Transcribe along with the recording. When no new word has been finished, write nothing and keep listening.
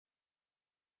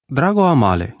Drago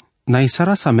amale, na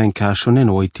isara sa men che ashonen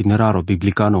o itineraro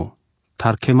biblicano,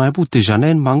 tar che mai bute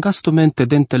janen mangastumente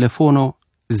den telefono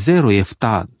 0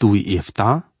 efta 2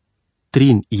 efta,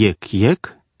 trin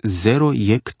yek 0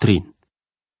 yek trin.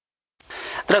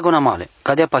 Drago amale,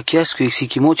 cadea pachiescu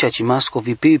exikimocia cimasco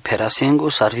vipi perasengo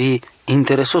sarvi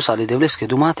interesos ale devlesche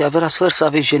dumate avera sfărsa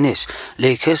ave genes,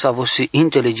 le ches avosi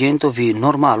inteligento vi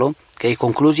normalo, che e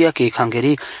concluzia che e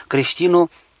cangeri creștino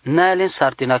naelen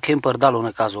sartina che împărdalo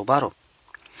în cazo baro.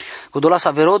 Cudola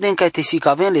sa veroden ca te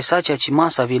sicaven le sacia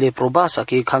cimasa vi le probasa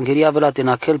che e cangeri avela ten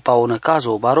aquel pa în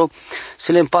cazo baro,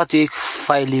 se le împatu ec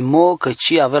failimo că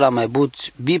ci avela mai but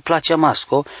bi placea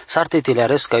masco, sarte te le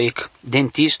arăsca ec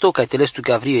dentisto ca te lestu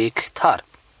că avrio ec tar.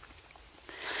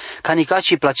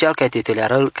 Canicaci placeal ca te le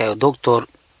arăl ca o doctor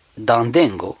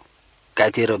dandengo, ca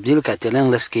te răbdil ca te le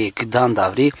înlăsche ec dan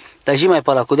davri, dar ji mai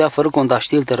palacudea fără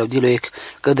condaștil te răbdilo ec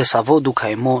că de savodu ca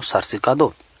emo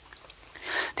sarsicado.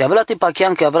 Te avela te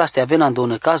pachean că avea te avena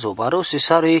în cazo baro se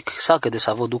saro ec sacă de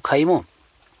savodu ca emo.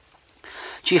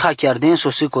 Ci ha chiar denso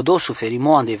se codo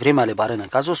suferimo ande vreme ale barene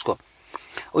cazosco.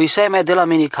 O isai mai de la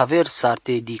meni caver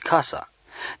sarte di casa.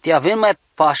 Te aven mai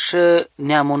pașă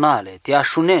neamonale, te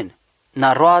așunen,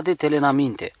 na roade te le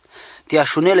naminte. Te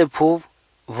așunele pov,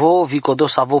 vo vicodo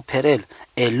sa vo perel,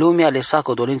 e lumea le sa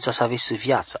codolența sa vesi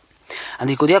viața.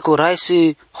 Adică dea cu rai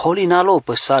se holinalo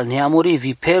pe sal neamuri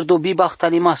vi perdo bi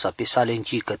bahtalimasa pe sale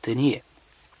înci cătânie.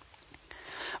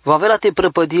 Va avea te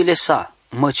prăpădile sa,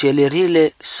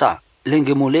 măcelerile sa,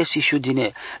 lângă mulesi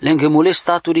șudine, lângă mules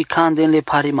staturi candenle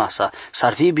parimasa,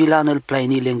 s-ar fi bilanul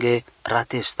plaini lângă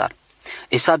ratestar.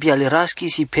 E sabia le raschi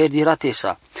si perdi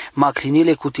ratesa,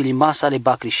 macrinile cutilimasa le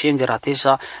bacrișenghe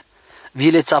ratesa,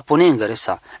 vile țaponengă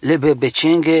sa, le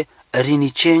bebecenghe,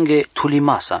 rinicenghe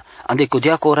tulimasa, ande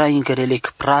codeaco ora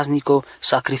inkerelec praznico,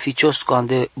 sacrificiosco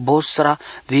ande bostra,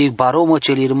 vi baromă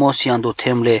celirmosi ando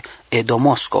temle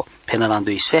edomosco, penalando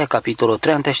Isaia capitolul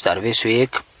 30, versul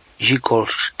ec, jicol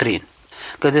ștrin.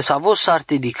 Că de savos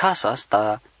sarte di casa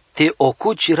asta, te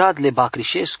ocuci rad le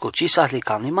bacrișesco, ci sa le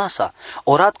camnimasa,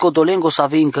 orat codolengo sa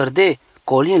vei încărde,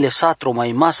 colin le satro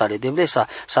mai masa le devlesa,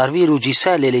 sarvi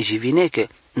rugisele le jivineche,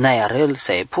 naiarel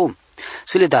sa e pum,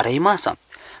 se le darei masa.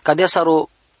 Cadea saro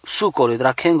sucole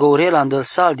drachengo urela andăl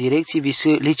sal direcții visi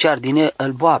liciardine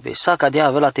îl boabe, sa cadea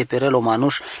avea la teperelo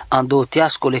manuș ando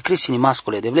teascole crisini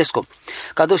mascole devlesco,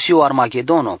 cado si o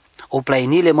armagedono, o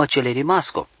plainile măceleri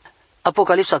masco.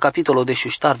 Apocalipsa capitolul de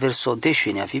șuștar verso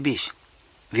deșuinea vibiș.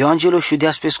 Vio angelo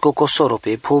șudea spesco cosoro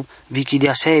pe pub,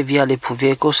 vichidea se via le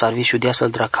puveco, sarvi șudea să-l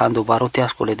dracando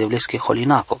baroteascole devlesche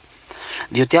holinaco.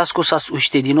 Vioteasco sas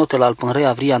uștedinotel al pânre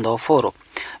avriando oforo.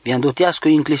 Viandoteasco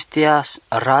inclisteas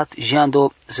rat,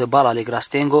 jiando zăbala le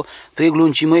grastengo, pe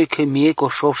gluncimoi că mieco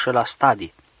șofșă la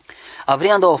stadi.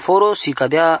 Avriando oforo si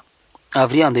cadea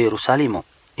avriando Ierusalimo.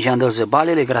 Jiando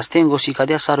zăbale le grastengo si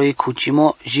cadea saroi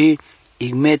cucimo ji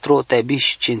ig metro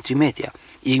tebiș centimetria.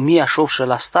 Ig mia șofșă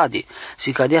la stadi.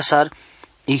 Si cadea sar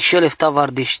ig șelefta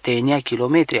vardeștenia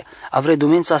kilometria. Avre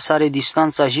dumența sare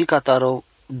distanța ji cataro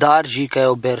dar ji ca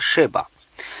o Berșeba.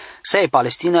 Sai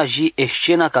Palestina ji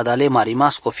escena cadale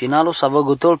marimasco finalo sa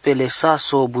văgutol pe lesa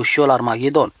so bușiol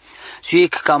Armagedon.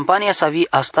 Suiec campania sa vi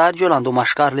astagio la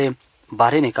îndomașcarle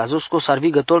barene cazosco sarvi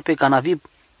gătol pe canavi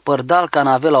părdal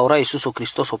canave la ora Iisus o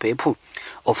Hristos o pe epu.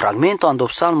 O fragmento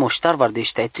andopsal moștar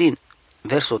vardeștea trin,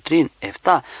 verso trin,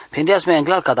 efta, pendeas me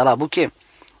anglal cadala buche.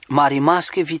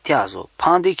 Marimasche viteazo,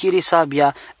 pande chiri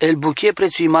sabia, el buche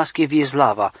prețui masche vi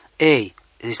slava, ei,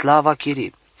 slava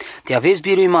chiri. Te aveți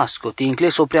birui masco, te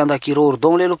incles opreanda chiro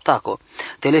urdonle luptaco,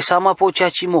 te lesama po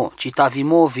ceacimo,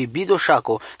 citavimo vi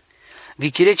bidoșaco,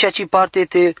 vi chire ceaci parte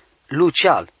te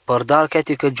lucial, părdal ca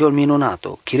te căgiol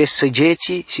minunato, chire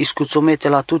săgeții si scuțomete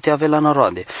la tu te avea la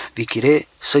noroade, vi chire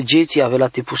săgeții avea la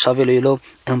te pusavelo ilo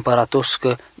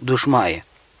împăratoscă dușmaie.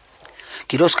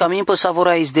 Chiros camin pe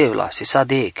savora izdevla, se sa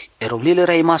de ec, erovlile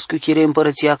rai mascu chire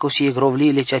împărățiaco si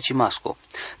egrovlile ceaci masco,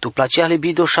 tu placeale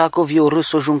bidoșaco vi o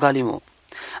râs o jungalimo.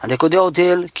 Adeco de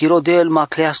odel, chirodel,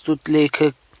 macleastut le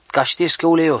că caștescă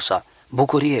uleiosa,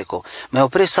 bucurieco, me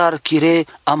opresar chire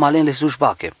amalen le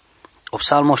slujbache. O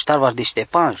psalmo ștarvar de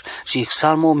Ștepanj și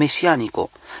psalmo mesianico,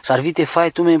 sarvite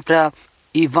fai tu prea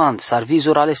Ivan,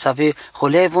 sarvizorale save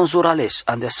holevon zorales,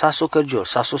 ande saso cărgior,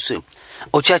 saso sâm.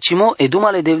 O ceacimo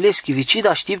edumale devleschi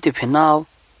vicida știpte pe nau,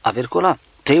 avercola,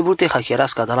 trebul te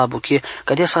hacherasca de la buche,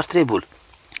 cadea sar trebul.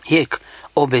 Ec,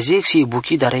 obezexii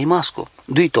buchi darei masco,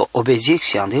 duito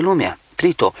obezexii ande lumea,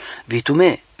 trito,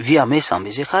 vitume, via mesa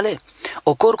ambezehale.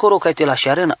 O corcoro ca te la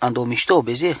șaren ando mișto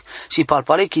obezeh, si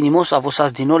palpale chinimos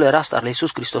avosas dinole rastar le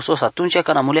Iisus Hristosos atunci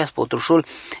când amuleas potrușul,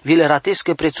 vile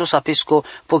ratescă prețos apesco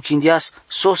pochindias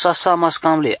sosa samas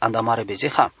camle andamare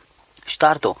bezeha.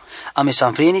 Štarto, ame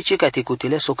sanvrenice ca te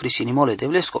cutile so crisinimole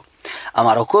devlesko.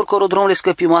 Amaro corcoro dromle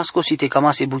scăpimasco si te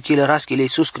camase butile raschile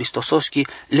Iisus Cristososki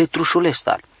le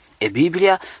trușulestar. E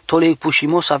Biblia tole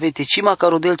pușimos avete cima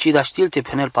carodel ci da știlte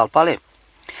penel palpale.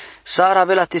 Sara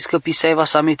avea te scăpiseva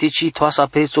să ameteci toasa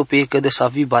pețo pe că de să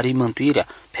vi bari mântuirea.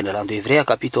 Penelando Evreia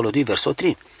capitolul 2 verso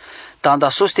 3. Tanda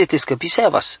soste te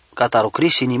scăpisevas, cataro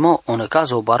crisinimo, o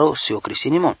caso o baro si o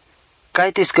crisinimo.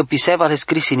 Cai te scăpiseva le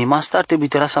scrisinima star trebuie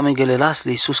tera să megelelas de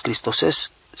Iisus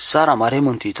Cristoses, Sara mare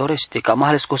mântuitores, te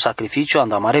camales cu sacrificiu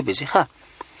anda mare bezeha.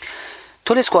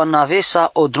 Toles cu anavesa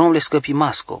o drom le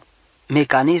scăpimasco.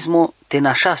 Mecanismo te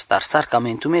nașastar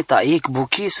sarcamentume ta ec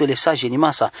buchi să le sa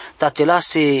genimasa, ta te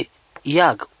lase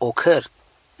iag o căr,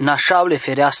 nașaule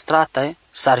ferea strata,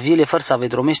 sarvile fără să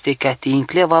vedromeste ca te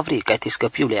incleva vri, ca te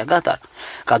scăpiule agatar.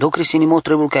 Ca do crisinimo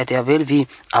trebuie ca te avelvi,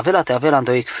 avela te avela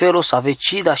ando ec felo să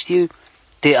aveci, da știu,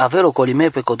 te avelo colime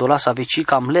pe codola să aveci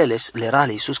cam leles, le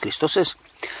rale Iisus Cristoses.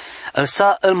 Îl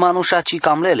sa îl manușa ci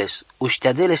cam leles,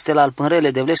 ușteadele ste la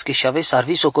alpânrele de vlesche și ave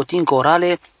sarvi socotin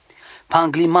corale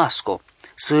panglimasco,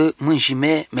 să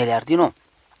mânjime meleardino.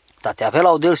 Ta te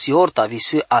avela odel si orta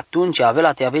visi atunci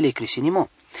avela te avele crisinimo.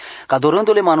 Ca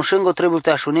dorându-le manușengo trebuie te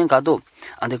așunen cado.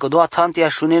 Ande că doa tanti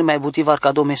așunen mai butivar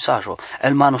cado mesajo.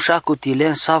 El manușa cu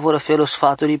tilen savără felul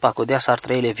sfatului pa codea s-ar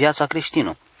trăile viața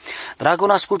creștină.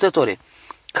 Dragul ascultătore,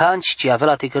 canci ci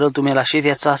avela te cărăl tu me la și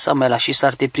viața sa, me la și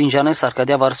s-ar te pringeane, s-ar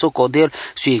cădea varso codel,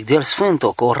 suic del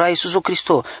sfânto, că ora Iisus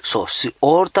Cristo, so si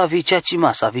orta vicea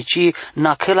cimasa, vici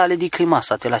nachela le di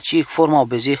climasa, te la ciic forma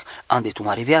obezih ande tu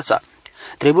mari viața.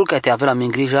 Trebuie că te avela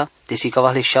min grija, te si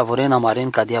cavale șavorena maren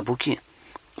ca dia buchi.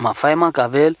 Ma faima că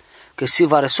avel, că si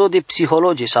vareso de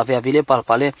psihologi să avea vile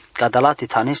palpale, ca dalate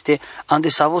taneste, ande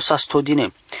savo sa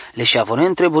stodine. Le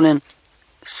șavoren trebulen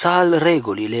sal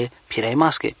regulile pirei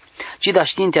masche. Ci da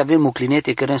știinte avem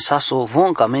muclinete că saso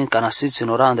von camen ca nasiți în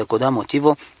ora ande coda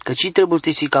motivo, că ci trebuie te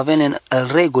si cavelen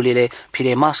regulile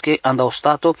pirei masche anda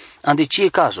stato ande ci e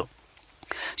cazo.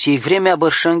 Si vremea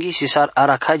bărșanghi si s-ar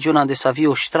aracagion ande să avea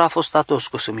o ștrafo statos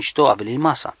cu să mișto aveli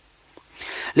masa.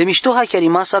 Le mișto ha chiar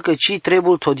masa că ci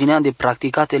trebuie todinean de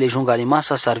practicate le jungali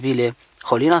masa sarvile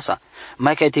holinasa.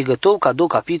 Mai ca te gătou ca do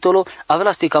capitolo,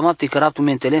 avela ste camapte că raptu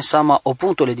mentelen sama o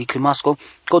punctole di climasco,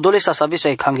 codolesa să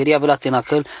avea cangeria avela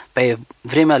tenacel pe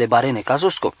vremea le barene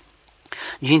cazosco.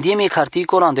 Gindiemi ec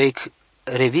articol ande ec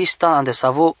revista ande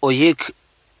savo o ec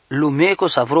lumeco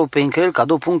savro pe încrel ca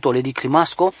do punctole di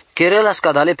climasco, cherela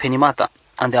scadale penimata,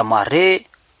 ande amare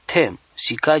tem.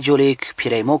 Si cagiolec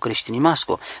pireimo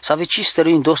creștinimasco, să ave ci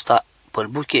stăruind dosta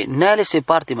pălbuche, neale se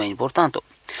parte mai importanto.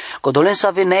 Codolen să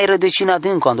ave neai rădăcina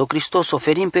adâncă, ando Hristos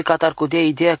oferim pe catar codea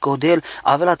ideea că odel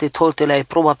avela te tolte la e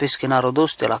proba pe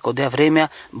schenarodos, te la codea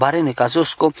vremea, barene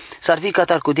cazosco, s-ar fi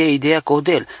catar codea ideea că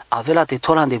odel avela te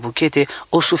tola de buchete,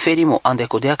 o suferimo, ande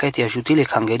codea ca te ajutile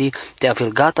cangeri, te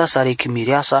avel gata să are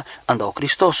chimireasa, andau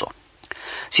Hristoso.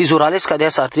 Si zurales ca dea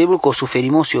s-ar trebui că o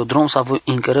suferimo si o drom să avă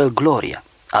încărăl gloria.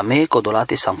 A me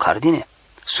codolate sam cardine.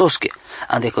 Sosche,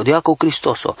 ande codea cu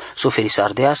Cristoso, suferi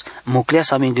sardeas, muclea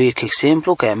să aminduie că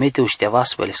exemplu că amete ușteva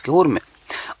spelesche urme.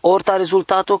 Orta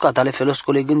rezultato ca tale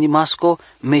feloscole gândi masco,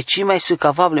 meci mai să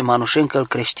cavable manușencă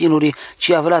creștinuri, ci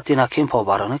avea tenachem pa o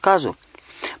barănă cazul.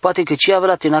 Poate că ci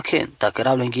avea tenachem, dacă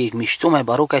erau lânghe mișto mai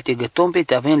baroca te gătompe,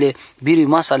 te avenle birui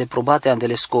masa le probate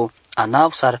andelesco,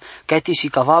 anav sar, ca ti si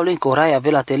cavable că orai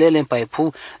avea telele în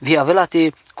paepu, vi avea te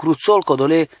cruțol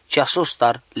codole cea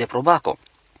sostar le probaco.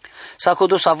 Sa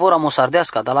codo savora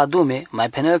mosardeasca da la dume, mai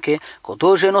penelche,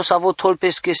 codo jeno savo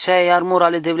tolpesche seai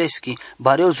armurale devleschi,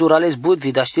 bareu zurales bud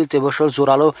vidaștil te bășăl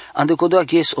zuralo, ande codo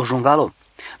aghes o jungalo.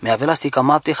 Me avea stica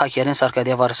mapte hachiaren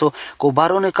sarcadea varso, co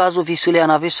barone cazo visile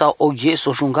anave sau o ghes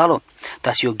o jungalo,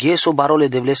 ta si o ghes o barole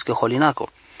devlesche holinaco.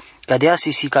 Cadea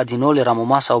sisica din ole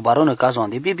ramomasa o baronă cazo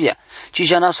ande Biblia, ci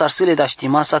janau sarsile da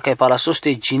știmasa ca e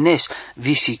palasoste gines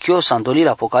visichios andolil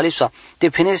Apocalipsa, te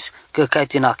penes că ca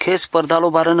te naches părdalo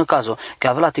barănă cazo, că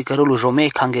avea te cărălu jomei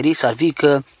cangeri sarvi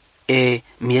că e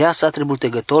mireasa trebuie te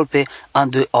gătolpe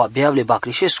ande o abeavle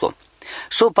bacrișesco.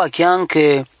 Sopa chian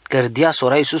că cărdia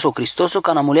sora Iisus o Cristoso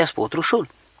ca namuleas potrușul.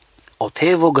 O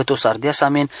tevo găto sardea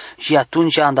samen și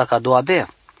atunci anda ca do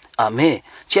abeav. Ame,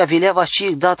 ci avileva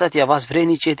și data te avas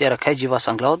vrenice te racagi va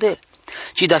sanglaodel.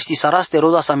 Ci da ști saraste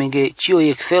roda sa menge ci o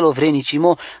ec felo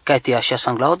vrenicimo ca te așa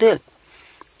sanglaodel.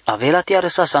 Avela te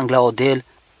arăsa sanglaodel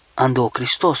ando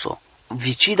Cristoso.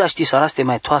 Vici da ști saraste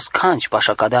mai toas canci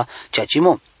pașa cadea cea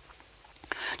cimo.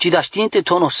 Ci da știinte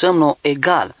tono semno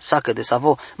egal sacă de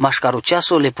savo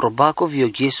mașcaruceaso le probaco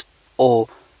viogis o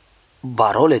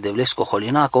barole de vlesco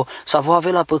holinaco savo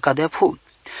avela pe cadea pu.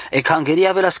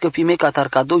 Ekhangeria vela skăpime catar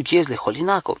cadou giezle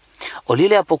holinaco.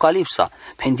 Olile Apocalipsa,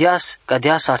 pendias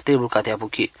cadeas artebul cadea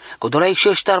buchi. Codolai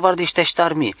șăștar vardește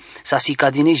ștarmi, sa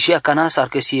sicadini jia canas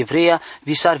arcăsi evreia,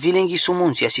 visar vilengi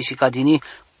sumunția, si sicadini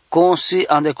consi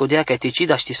ande codea ca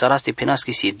tecida ști saraste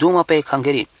penaschi si duma pe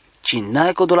Ekhangeri. Ci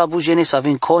n-ai codola bujene să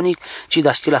avem conic, ci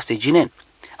da ști la steginen.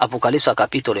 Apocalipsa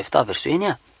capitol 7 versul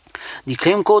enia.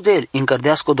 Diclem codel,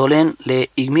 încărdeas codolen le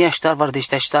igmia ștar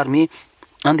vardește ștarmi,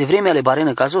 ande vremea le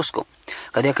barenă cazosco.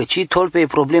 Cadea că ci tolpe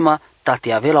problema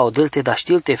tate avea o delte da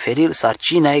știlte feril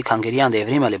sarcina Ekhangerian de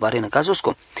vremea le barenă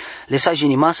cazosco. Le sa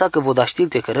genimasa că vo da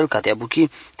știlte cărăl ca te abuchi,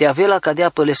 te avea cadea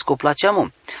pe le scoplaceamo,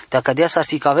 te cadea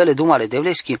sarsicavele dumale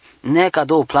devleschi, ne ca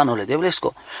două planole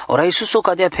devlesco. Ora Iisus o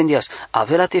cadea pendias,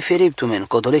 avea te feriptumen,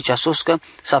 codolecea soscă,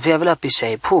 să avea pe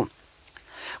seaipu.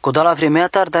 Codala vremea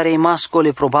tar darei masco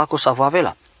le probaco sa vo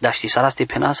avea. Dar știi saraste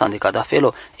penasa ande cada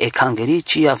felo Ekhangeri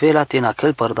ci avea te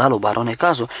naquel părdalo barone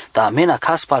cazo, da amena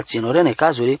cas palținorene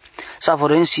cazuri, sa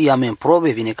vorensi amen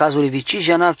probe vine cazuri vici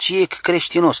janap ci ec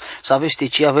creștinos, sa veste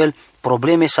ci avel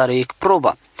probleme sare ec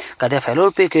proba. Cadea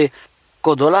felul pe că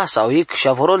codola sau ec și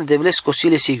avorol devles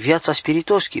cosile sic viața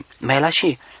spiritoschi, mai la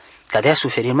și, cadea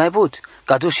suferir mai bud.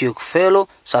 Cadus iuc felo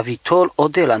sa vitol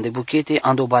odel ande buchete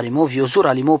ando barimo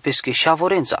viozura limo pesche și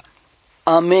avorența.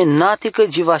 Amenatică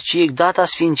givaciec data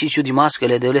sfinciciu di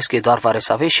mascele devlesche doar vare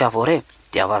să aveți și avore,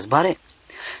 te avas bare.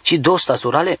 Ci dosta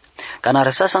zurale, ca n-a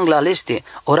răsas anglaleste,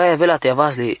 ora avea te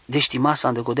avasle dești masa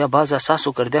ande codea baza sa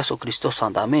so cărdea so Hristos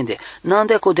andamende,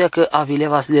 n-ande codea că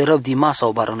avilevas le răb di masa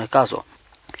o barone cazo.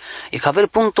 E ca ver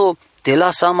puncto te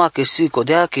la sama că si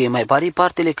codea că mai bari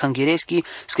partele canghireschi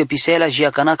scăpisea la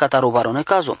jiacana cataro barone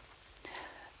cazo.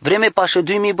 Vreme pașă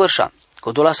 2000 bărșa.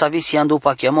 Codola sa visi andu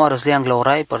pachiamo arăzle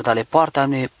anglaorai părdale poarta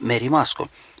ne merimasco.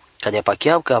 Cadea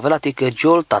pachiau că avea te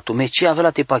cărgiol, tatumeci avea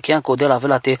te pachian codela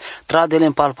avea te tradele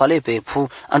în palpale pe pu,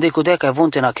 ande codea că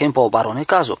vonte na kempa o barone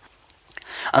cazo.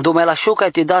 Andu mai la șoc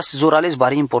ai te das zurales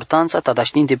bari importanța, ta da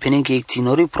știinte penenche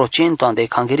ecținori procento ande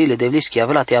cangerile de vlischi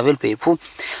avea te avel pe pu,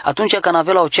 atunci când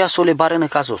avea la o ceasole barene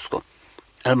cazosco.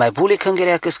 El mai bule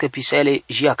cângerea că scăpisele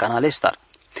jia canalestar.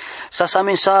 Sa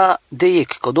mensa de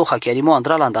ec, codoha chiarimo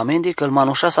andra la andamende, că îl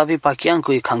manușa să avea pachian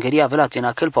cu Ekhangheria avea te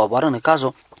naquel pa o barane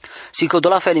cazo, si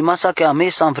codola felimasa că ame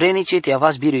să învrenice te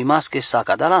avas birui masche sa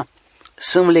cadala.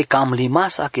 Sâm le cam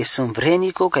limasa că sunt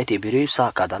vrenico că te birui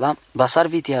sa cadala, basar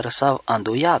viti arăsav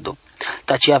andoiado.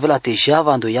 Taci avea te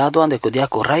java andoiado ande codea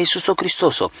cu rai Iisus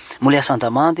Cristoso, mulia Santa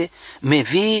Mande, me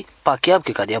vi pachiab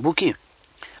că cadea buchi.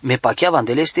 Me pachiab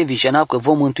andeleste vigenab că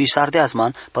vom mântui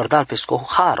sardeazman, părdal pe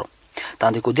scoharo.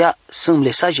 Tande codea sâm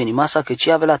le sa genimasa că ci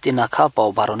avea te na capa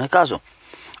o barone cazo.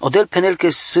 Odel penel că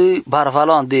si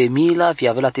barvaloan de mila vi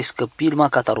avea te scăpilma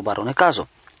cataru barone cazo.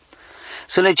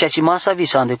 Să le ceaci masa vi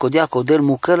sa codea codel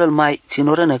mucălăl mai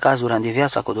ținorene cazuri ande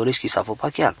viața codolischi sa vo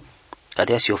pachial.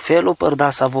 Cadea si o felo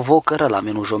părdal sa vo cără la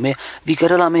menu jome, vi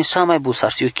cără la mensa mai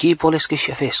busar si o chipolesche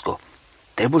și fesco.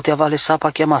 Trebuie te avale sa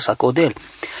pachia masa codel.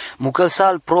 Mucăl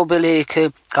sal probele că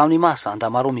cam ni masa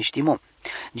andamaru miștimo.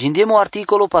 Gindemo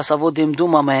articolo pasavo dem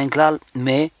duma mai englal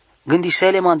me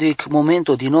gândisele manduic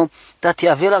momento din nou tati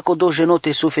avela co do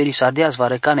genote suferi sardeas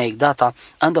varecane ec data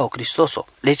andau Cristoso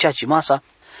le ceaci masa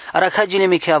aracagine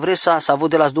mi che avresa sa vo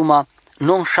de las duma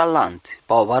nonchalant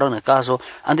pa o baronă cazo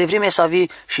ande vreme sa vi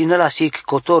și nela sic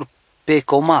cotor pe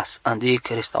comas anduic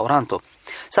restauranto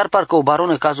sar parcă o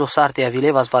baronă cazo sarte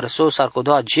avilevas vareso sar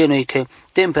codoa genoi che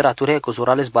temperature cu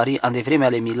zurales bari ande vreme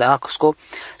ale milacsco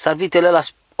sar vitele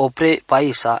las opre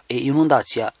paisa e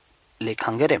inundația le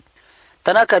cangere.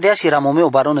 Tana cadea si ramomeo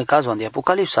barone cazo ande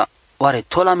Apocalipsa. Oare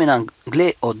tola men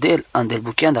angle odel andel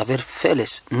buchean aver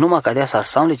feles, numai cadea să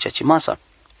arsamle ceaci masa.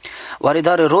 Oare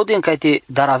dar rode în caite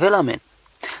dar avela men.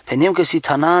 Pendem că si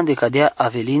tana ande cadea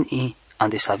avelin i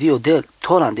ande savi odel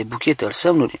tola ande buchete el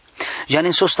semnuri.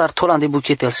 Janin sostar tola ande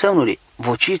buchete el semnuri.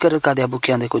 Voci cără cadea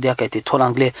buchean de codea caite tola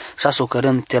angle sa so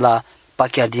cărăm te la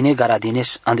pachiardine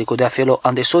garadines ande codea felo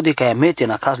ande sode ca mete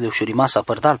na caz le ușuri masa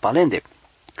părdal palende.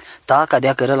 Ta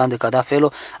cadea cărăl ande cadea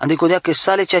felo ande codea că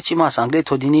sale ceaci masa angle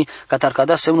todini catar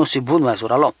cadea semnul si bun mai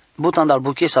zuralo. Butan dal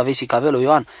buche sa vesi cavelo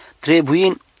Ioan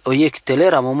trebuin o iec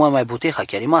telera mă mai buteha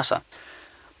chiar masa.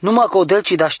 Numai că odel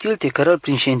ci da știlte cărăl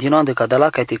prin șendino ande cadala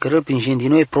ca te cărăl prin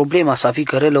șendino e problema să fi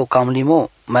cărăle o cam limo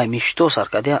mai mișto s-ar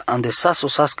cadea ande saso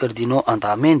sa scărdino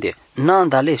anda amende na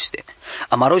andaleste.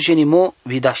 Amaro genimo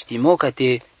vida știmo ca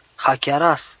te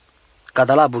hachiaras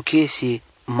cadala buche si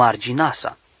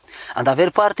marginasa. And aver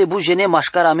parte bujene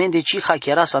mașcar amende ci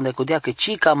hachiaras ande codea că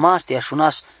ci ca maste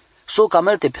așunas so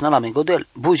camelte pena la mengodel.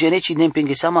 Bujeneci nem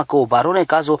pengesama că o barone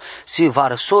cazo si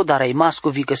varso darei masco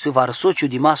vi că si varso ciu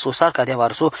di maso sarca de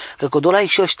varso că codolai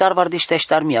și ștar vardește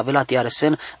ștar mi avea te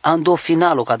arsen ando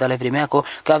finalo ca dale vremeaco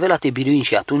că avea te biruin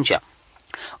și atunci.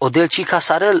 O delci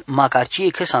casarel macarcie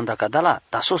că sanda cadala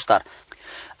ta sostar.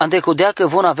 Ande codea că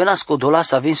von avea scodola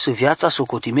să avem să viața să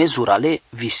cotime zurale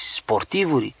vis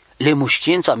sportivuri. Le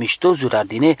mușchiența mișto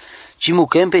zurardine, ci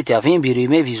mucempe te avem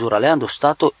biruime vizurale ando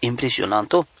stato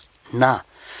impresionanto? Na,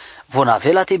 von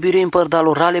avea la te biruim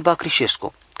părdalo rale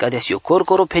bacrișesco, ca de si o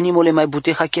corcoro penimole mai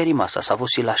buteha chiarimasa, sa vo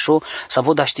si lașo, sa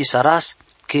vo daști saras,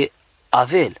 că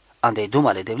avel, andei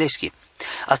dumale de vleschi.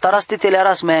 Asta rastetele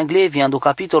aras mai anglevi, ando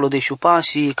capitolo de șupan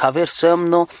și caver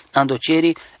sămno, ando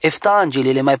ceri, efta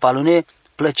angelele mai palune,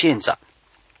 plăcența.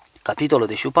 Capitolo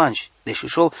de șupanci, de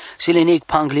șușou, sileneic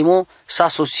panglimo, s-a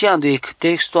asociando ec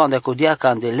texto ande codiaca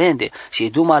ande lende, si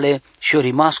dumale și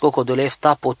rimasco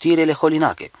codolefta potirele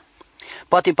holinache.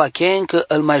 Poate pa chen că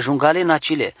îl mai jungale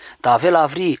nacile, dar avea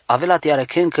avri, avea tiare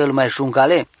chen că îl mai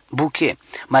jungale, buche,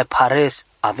 mai pares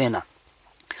avena.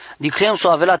 Dicrem so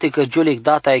avea te că giolec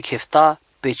data ec hefta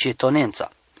pe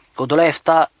cetonența. Codola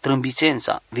efta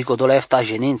trâmbițența, vi codola efta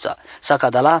jenența, sa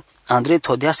cadala Andrei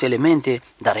todeas elemente,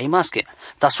 dar ai masche,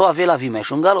 ta so avea la vi mai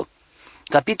jungalo.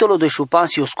 Capitolul de șupan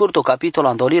si o scurto capitolo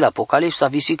andolil Apocalipsa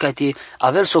visi ca ti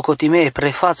avel socotime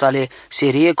prefața ale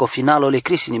serie co finalole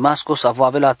crisi masco sa vo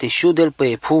avea te șudel pe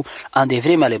epu ande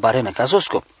vreme ale barene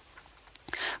cazosco.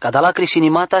 Cadala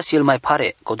crisinimata si el mai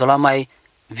pare, codola mai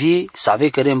vi save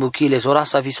că rembuchile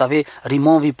zorasa vi save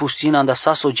rimon vi pustina anda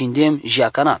saso gindem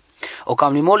jiacana. O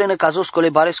camlimole ne cazosco le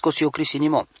baresco si o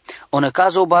crisinimo. O ne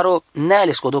cazo baro ne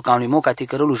alesco do camlimo ca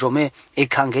ticărălu jome e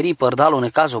cangeri părdalo ne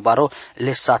cazo baro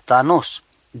le satanos.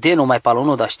 De no mai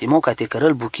palono da stimo ca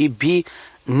ticărăl buchi bi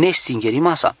nestingeri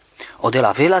masa. O de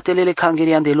la vela telele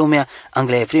cangerian de lumea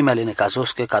anglea primele ne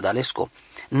cazosque cadalesco.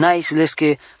 Nais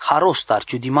lesche harostar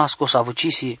ciu dimasco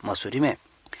savucisi măsurime.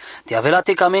 Te avea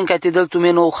te camen ca te dăl tu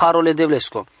meno harole de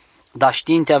vlesco. Da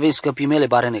știin te avem scăpimele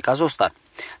barene cazostar.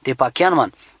 Te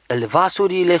pachianman el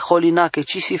vasurile holina că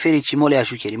ci si fericimole a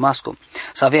jucherimasco.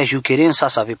 Să avea jucheren sa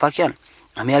să ave pachian.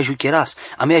 A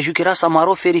mea jucheras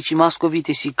amaro fericimasco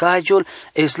vite si cagiol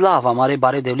eslava mare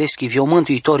bare de vleschi vio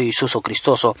mântuitorii Iisus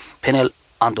Hristoso penel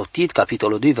andotit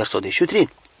capitolul 2 verso 23.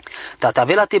 Tata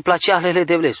avea te placealele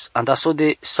de vles, andaso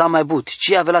de sa mai but,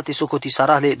 ci avea te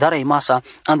socotisarale darei masa,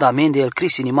 andamende el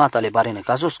crisinimata le barene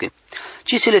cazosche.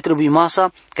 Ci se le trebuie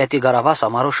masa, ca te garavasa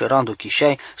maroșe randu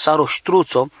chișai, saro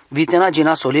ștruțo, vitena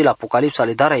gena solil Apocalipsa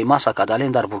le darei masa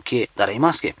cadalen dar buche darei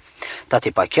masche.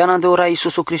 Tate pachiana de ora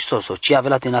Iisus Hristoso, ci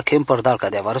avea te nachen părdal ca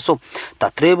de avarso, ta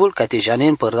trebul ca te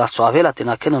janen părdal so avea te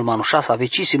nachen îl manușa să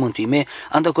avecisi mântuime,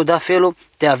 andă cu da felo,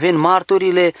 te aven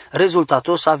marturile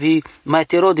rezultatos avi mai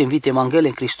te rod invite mangele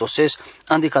în Cristoses,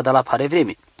 andica de la pare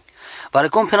vremi. Va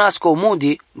recompenască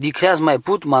mudi, di creaz mai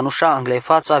put manușa angle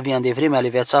fața vian de vreme ale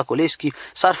viața coleschi,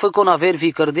 s-ar făcon aver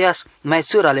vi cărdeas mai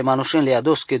țâra ale manușen le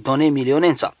adosche done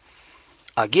milionența.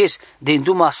 Aghes, de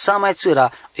înduma sa mai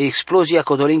țâra, explozia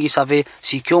codolinghi să ave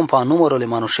si chiompa numărul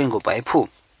manușengo pa epu.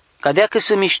 Cadea că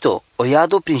se mișto, o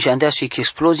iado prin jandea și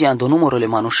explozia în numărul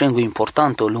manușengo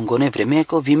importanto lungone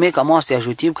vremeco, vimeca moaste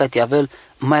ajutiv ca te avel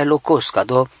mai locos ca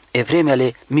do evreme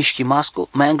ale mișchi masco,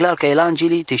 mai anglar ca el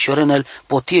angeli, te șorenel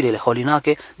potirele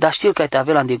holinache, dar știl ca te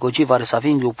avel andegogi vare să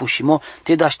avinghi o pușimo,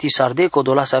 te da ști sardeco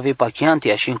dola să ave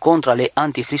pachiantia și în contra le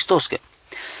antichristosche.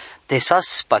 Te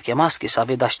sas pachiamasche să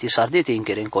ave da ști sardete în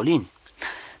în colini.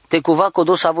 Te cuva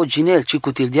codo să avo ginel, ci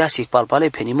cutildiasic palpale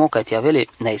penimo ca te avele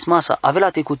naismasa, avela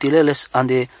te cutileles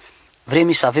ande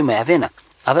vremi să ave mai avena.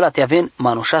 Avela te aven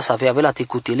manușa să ave avela te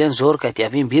cutilen zor ca te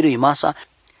avem birui masa,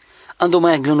 ando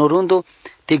mai glenorundo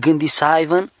te gândi să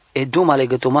aiven e duma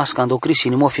legătomasca ando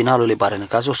crisinimo finalul barene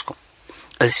cazosco.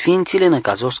 El sfințile ne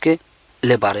cazosche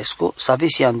le baresco să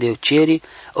avesi ande ceri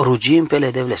rugim pe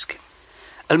le devlesche.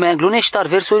 El mai anglunește ar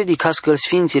versuri di caz că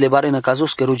sfințile barene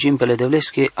cazosche rugim pe le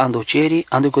devlesche ando ceri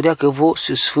ando codea că vo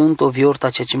su sfânto viorta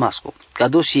ceacimasco.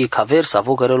 Cadosi ca vers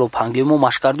avo cărelo panglimo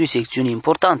mașcardu secțiuni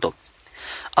importanto.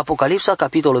 Apocalipsa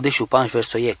capitolul de șupanș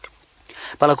verso iec.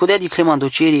 Palacodea di clemando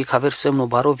ceri ca vers semno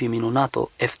barovi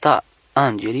minunato efta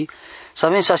angeli, să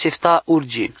avem să sefta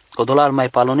urgi, codolar mai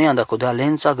palonea da codea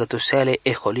lența gătusele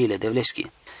e holile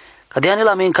devleschi. Cadeane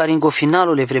la men caringo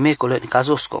finalul le vremecole în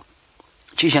cazosco.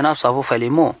 Ci jenav să avo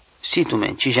failimo,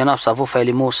 situmen, ci jenav să avo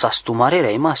failimo sa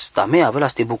stumarerea imas, ta mea avea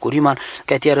ste bucuriman,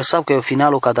 ca te arăsau că e o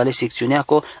finalo ca dale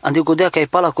secțiuneaco, ande codea ca e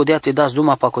pala codea te das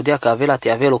duma pa codea ca avea te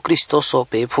avelo Cristoso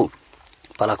pe epu.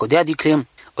 Pala codea di clem,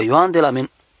 o Ioan de la men,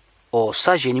 o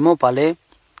sa genimo pale,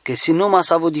 că si numa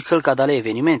să avo di căl ca dale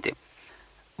evenimente.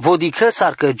 Vodică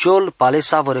sarcăgiol pale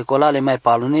savore colale mai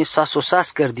palune sa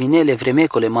sosas cărdinele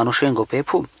vremecole manușengo pe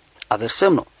pu.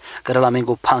 Aversămno, care la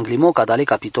mengo panglimo cadale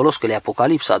capitolos că le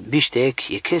Apocalipsa biște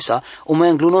e chesa, o mai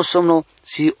înglunos somno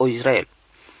si o Israel.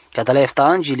 Cadale efta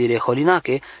angelile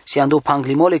holinache si ando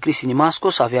panglimole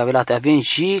cristinimascos avea velate aven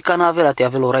și cana velate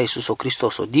avelo rai Iisus o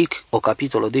Hristos o dic o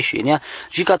capitolo de șenea,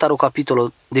 și cataro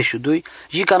capitolo de șudui,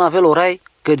 și cana avelo rai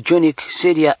cărgionic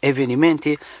seria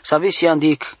evenimente să avesi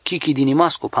andic kiki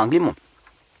dinimasco panglimo.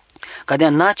 Cadea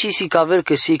naci si caver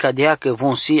că si cadea că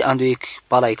von si anduic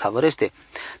palai cavereste,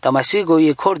 ta mai sigo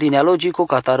e cordinea logico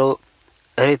cataro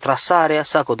retrasarea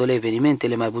sa codole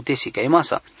evenimentele mai butesi ca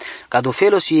masa. Ca do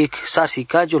felos iec sarsi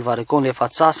cagiul va recon le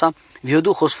fațasa, vio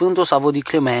Duhul Sfântos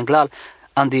avodicle mai englal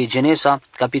ande Genesa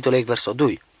capitolul verso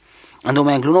 2. Ando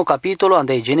mai engluno capitolo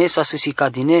ande Genesa se si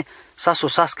cadine sa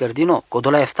sosas cărdino,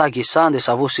 codola efta ghisa ande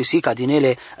sa vos si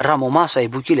cadinele ramomasa e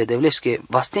buchile de vlesche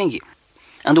vastenghi.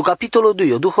 Ando capitolul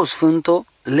 2, Duhul Sfânto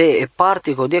le e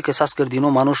parte codea că sa scărdino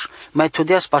manuș mai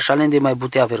todea spașalende mai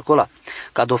butea vercola.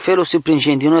 Ca do felul se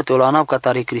pringendino te o lanau ca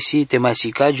tare crisi te mai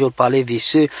sicagiol pale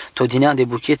vise todinea de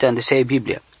buchete ande se e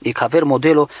Biblia. E ca ver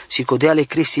modelo si codea le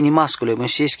cristini mascule,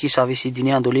 măsieschi sa visi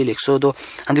dineando li l'exodo,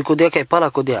 ande codea ca e pala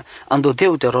codea, ando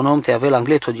Deuteronom te avea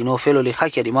angleto din nou felul le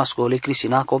hachia di masco le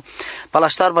cristinaco, pala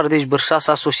ștar vardeș bărsa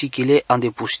sa sosichile ande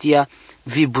pustia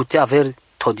vi butea ver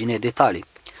todine detalii.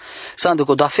 Sando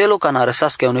că da felo ca n-a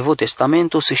răsas că e un Nevo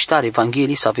Testamentul să ștare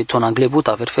Evanghelii să avea ton anglebut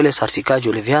aver fele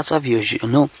sarsicagiule viața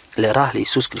viojino le rahli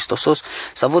Iisus Hristosos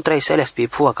să avut trei sele pe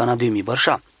pua ca n-a duimi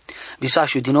bărșa.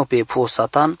 Visașu din nou pe pua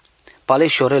Satan, pale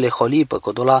șorele holipă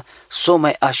codola so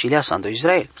mai așilea sando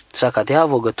Israel. Să cadea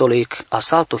vogătolic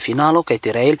asalto finalo ca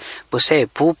Israel păsea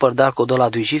pu părdar codola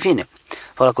dui jivine.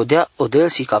 Fără codea odel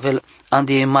si cavel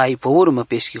ande mai pe urmă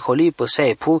pe schiholi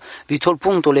păsea pu vitol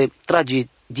punctole tragi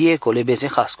diecole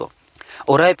bezehasco.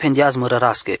 Orai pendeaz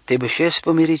mărărasche, te beșes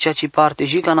pe miricea ci parte,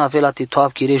 și ca n-avea te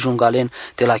toap chire jungalen,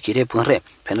 te la chire până re.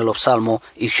 Penelop salmo,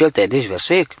 ixel te deci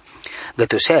versuec.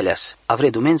 Gătusealeas, avre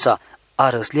dumența, a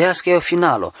răslească e o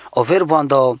finalo, o verbo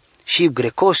ando și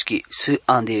grecoschi, s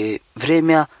ande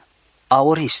vremea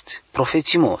aorist,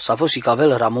 profețimo, s-a fost și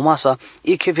cavel ramomasa,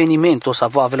 ic evenimento s-a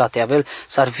avea avea te avel,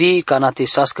 s-ar vi ca na te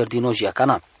sa scărdinojia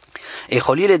cana. E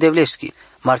holile de vleschi,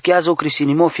 marchează o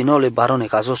crisinimo finole barone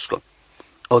cazosco.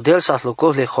 Odel s-a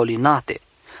locos le holinate,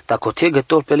 ta cotie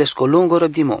gător pe lesco lungo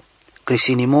răbdimo.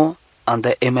 Crisinimo,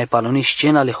 ande e mai paloni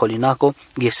scena le holinaco,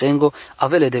 ghesengo,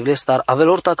 avele de vlestar, avel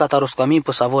orta cataroscamin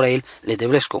pe savora el le de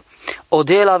vlesco.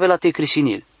 Odel avela te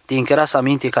crisinil, ti încheras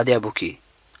aminte ca de abuchi.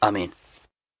 Amin.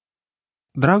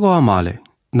 Drago amale,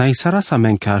 na isara sa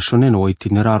men ca shonen o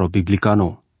itineraro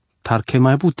biblicano, tar che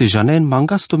mai bute janen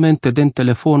mangastumente den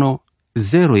telefono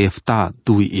 0 efta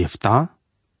 2 efta,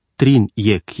 3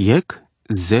 yek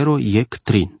 0 yek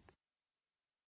 3.